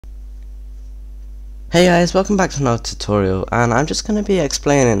Hey guys, welcome back to another tutorial, and I'm just going to be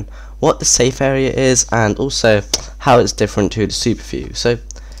explaining what the safe area is and also how it's different to the superview. So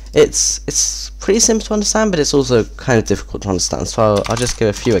it's pretty simple to understand, but it's also kind of difficult to understand, so I'll just give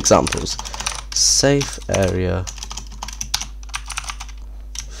a few examples. Safe area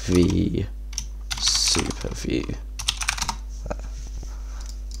v superview.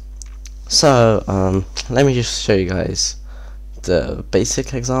 So let me just show you guys the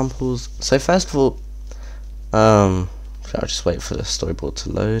basic examples. So first of all, I'll just wait for the storyboard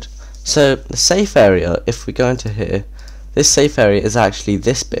to load. So the safe area, if we go into here, this safe area is actually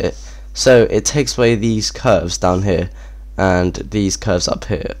this bit, so it takes away these curves down here and these curves up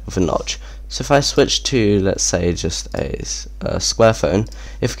here with a notch. So if I switch to, let's say, just a square phone,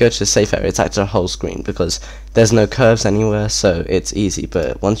 if we go to the safe area, it's actually a whole screen because there's no curves anywhere, so it's easy.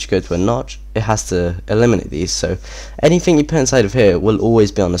 But once you go to a notch, it has to eliminate these, so anything you put inside of here will always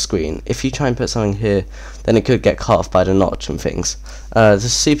be on the screen. If you try and put something here, then it could get cut off by the notch and things. The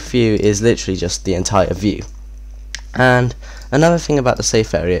super view is literally just the entire view. And another thing about the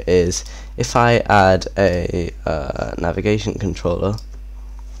safe area is if I add a navigation controller,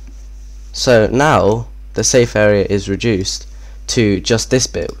 so now the safe area is reduced to just this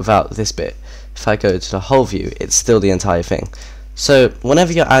bit without this bit. If I go to the whole view, it's still the entire thing. So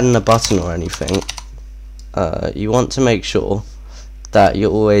whenever you're adding a button or anything, you want to make sure that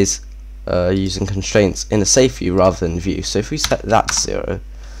you're always using constraints in the safe view rather than view. So if we set that to 0,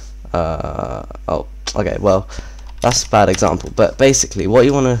 oh, okay, well, that's a bad example, but basically what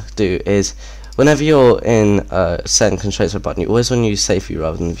you want to do is whenever you're in setting constraints for a button, you always want to use safe view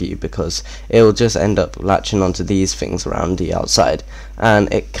rather than view, because it will just end up latching onto these things around the outside,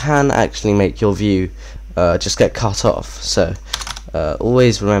 and it can actually make your view just get cut off. So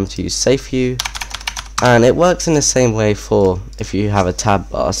always remember to use safe view, and it works in the same way for if you have a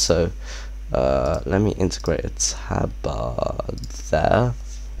tab bar. So let me integrate a tab bar there.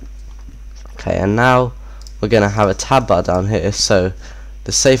 Okay, and now we're going to have a tab bar down here, so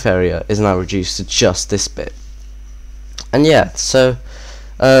the safe area is now reduced to just this bit. And yeah, so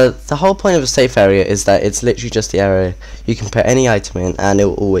the whole point of a safe area is that it's literally just the area you can put any item in and it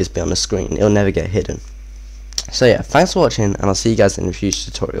will always be on the screen. It will never get hidden. So yeah, thanks for watching, and I'll see you guys in a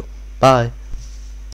future tutorial. Bye!